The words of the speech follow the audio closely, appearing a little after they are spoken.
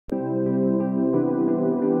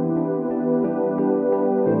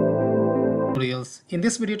Tutorials. In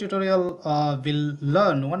this video tutorial, we'll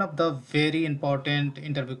learn one of the very important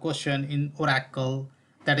interview question in Oracle,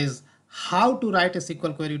 that is how to write a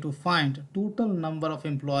SQL query to find total number of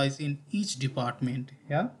employees in each department.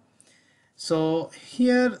 Yeah. So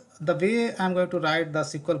here the way I'm going to write the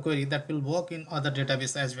SQL query that will work in other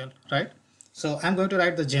database as well, right? So I'm going to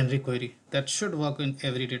write the generic query that should work in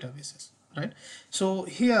every databases, right? So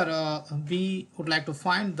here we would like to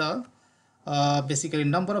find the basically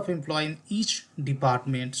number of employee in each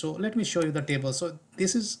department. So let me show you the table. So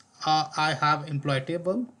this is I have employee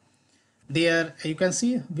table. There you can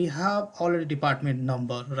see we have already department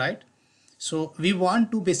number, right? So we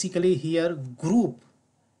want to basically here group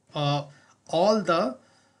all the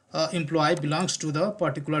employee belongs to the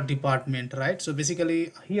particular department, right? So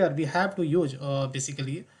basically here we have to use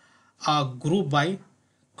basically a group by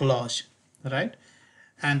clause, right?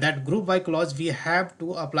 And that group by clause we have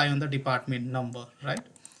to apply on the department number, right?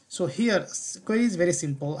 So here query is very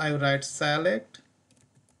simple. I will write select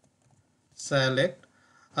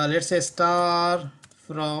let's say star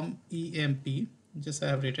from emp, just I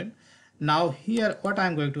have written. Now here what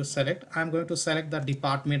I'm going to select, I'm going to select the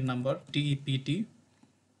department number, DEPT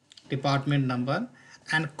department number,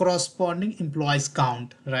 and corresponding employees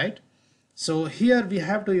count, right? So here we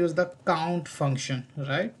have to use the count function,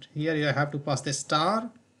 right? Here you have to pass the star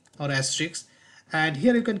or asterisk, and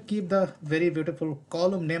here you can keep the very beautiful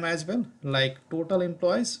column name as well, like total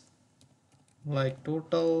employees, like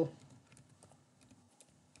total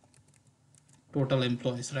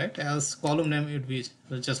employees, right? Else column name would be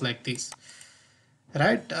just like this,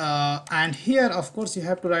 right? And here of course you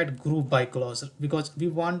have to write group by clause, because we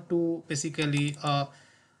want to basically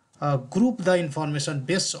group the information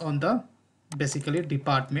based on the basically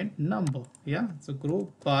department number. Yeah, so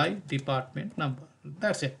group by department number,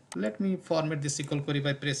 that's it. Let me format this SQL query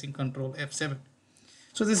by pressing Ctrl F7.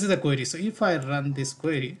 So this is the query. So if I run this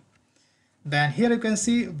query, then here you can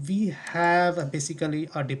see we have basically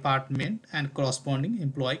a department and corresponding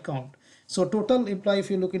employee count. So total employee,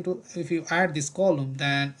 if you look into, if you add this column,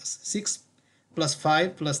 then 6 plus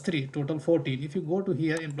 5 plus 3, total 14. If you go to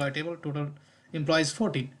here employee table, total employees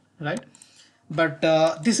 14, right? But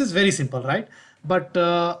this is very simple, right? But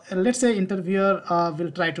let's say interviewer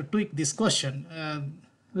will try to tweak this question.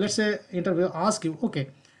 Let's say interviewer asks you,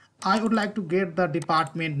 okay, I would like to get the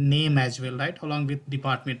department name as well, right, along with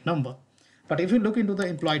department number. But if you look into the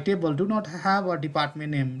employee table, do not have a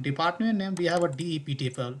department name. Department name, we have a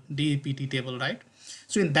DEPT table, right?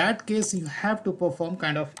 So in that case, you have to perform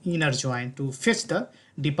kind of inner join to fetch the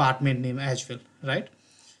department name as well, right?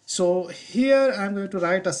 So here I'm going to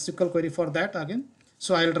write a SQL query for that again.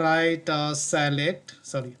 So I'll write select.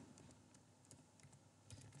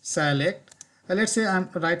 Let's say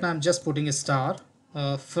right now I'm just putting a star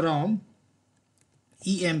from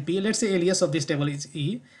emp. Let's say alias of this table is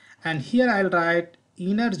E. And here I'll write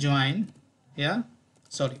inner join,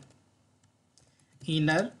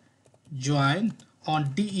 inner join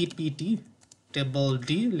on DEPT table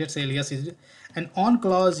D, let's say alias is, and on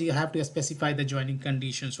clause you have to specify the joining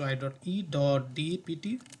condition. So I dot E dot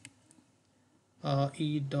DEPT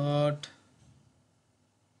E dot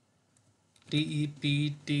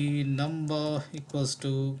DEPT number equals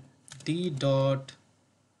to D dot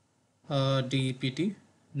DEPT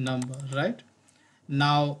number, right?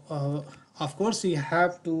 Now of course we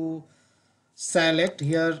have to select,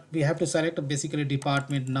 here we have to select basically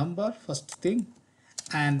department number first thing,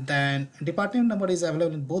 and then department number is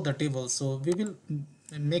available in both the tables. So we will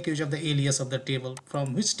make use of the alias of the table,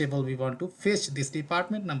 from which table we want to fetch this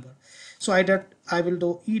department number. So I will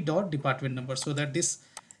do E dot department number, so that this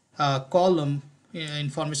column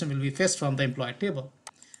information will be fetched from the employee table.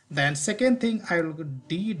 Then second thing, I will go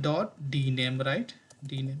D dot dname, right?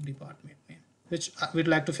 Dname department name, which we'd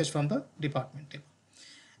like to fetch from the department table.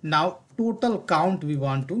 Now total count we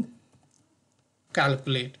want to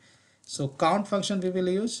calculate. So count function we will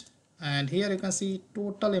use, and here you can see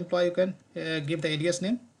total employee. You can give the alias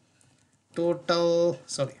name total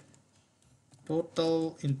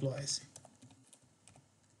employees,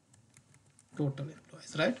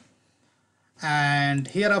 right? And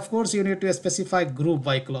here of course you need to specify group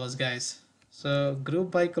by clause, guys. So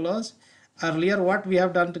group by clause, earlier what we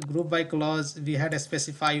have done to group by clause, we had to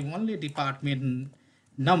specify only department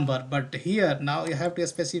number, but here now you have to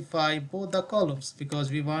specify both the columns,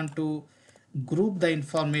 because we want to group the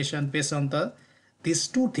information based on these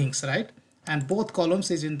two things, right? And both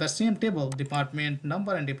columns is in the same table, department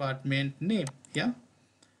number and department name. Yeah,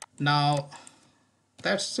 now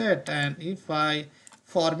that's it. And if I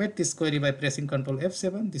format this query by pressing Ctrl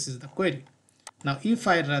F7, this is the query. Now if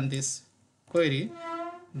I run this query,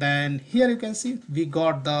 then here you can see we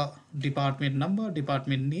got the department number,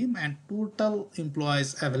 department name, and total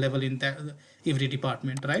employees available in that every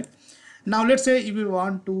department, right? Now let's say if we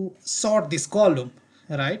want to sort this column,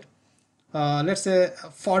 right? Let's say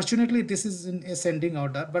fortunately this is in ascending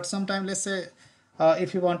order, but sometimes let's say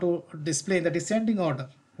if you want to display in the descending order,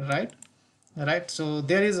 right? So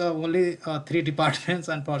there is only 3 departments,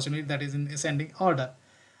 unfortunately, that is in ascending order.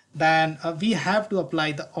 Then we have to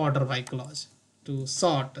apply the order by clause to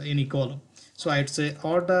sort any column. So I'd say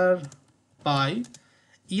order by,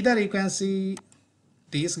 either you can see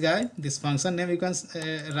this guy, this function name you can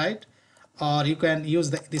write, or you can use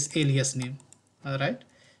this alias name. All right,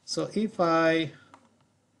 so if I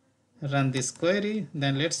run this query,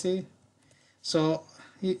 then let's see. So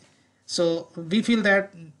we feel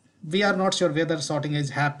that we are not sure whether sorting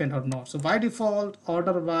has happened or not. So by default,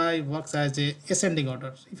 order by works as a ascending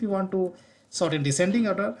order. If you want to sort in descending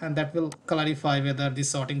order, and that will clarify whether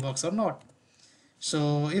this sorting works or not.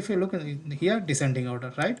 So if you look in here, descending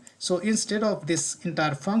order, right? So instead of this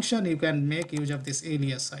entire function, you can make use of this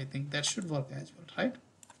alias. I think that should work as well, right?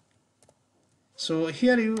 So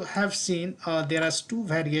here you have seen there are 2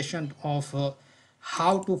 variations of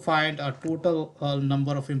how to find a total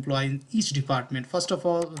number of employees in each department. First of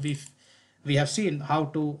all, we have seen how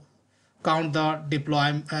to count the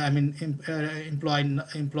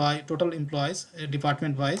employee total employees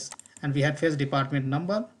department wise, and we had first department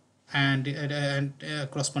number and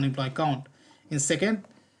corresponding employee count. In second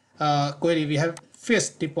query, we have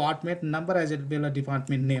first department number as well as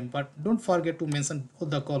department name, but don't forget to mention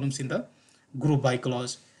both the columns in the group by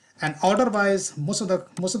clause. And order wise, most of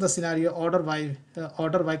the scenario, order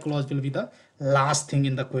by clause will be the last thing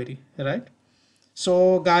in the query, right?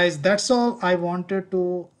 So guys, that's all I wanted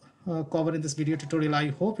to cover in this video tutorial. I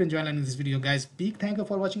hope you enjoyed learning this video, guys. Big thank you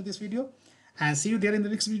for watching this video, and see you there in the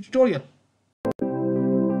next video tutorial.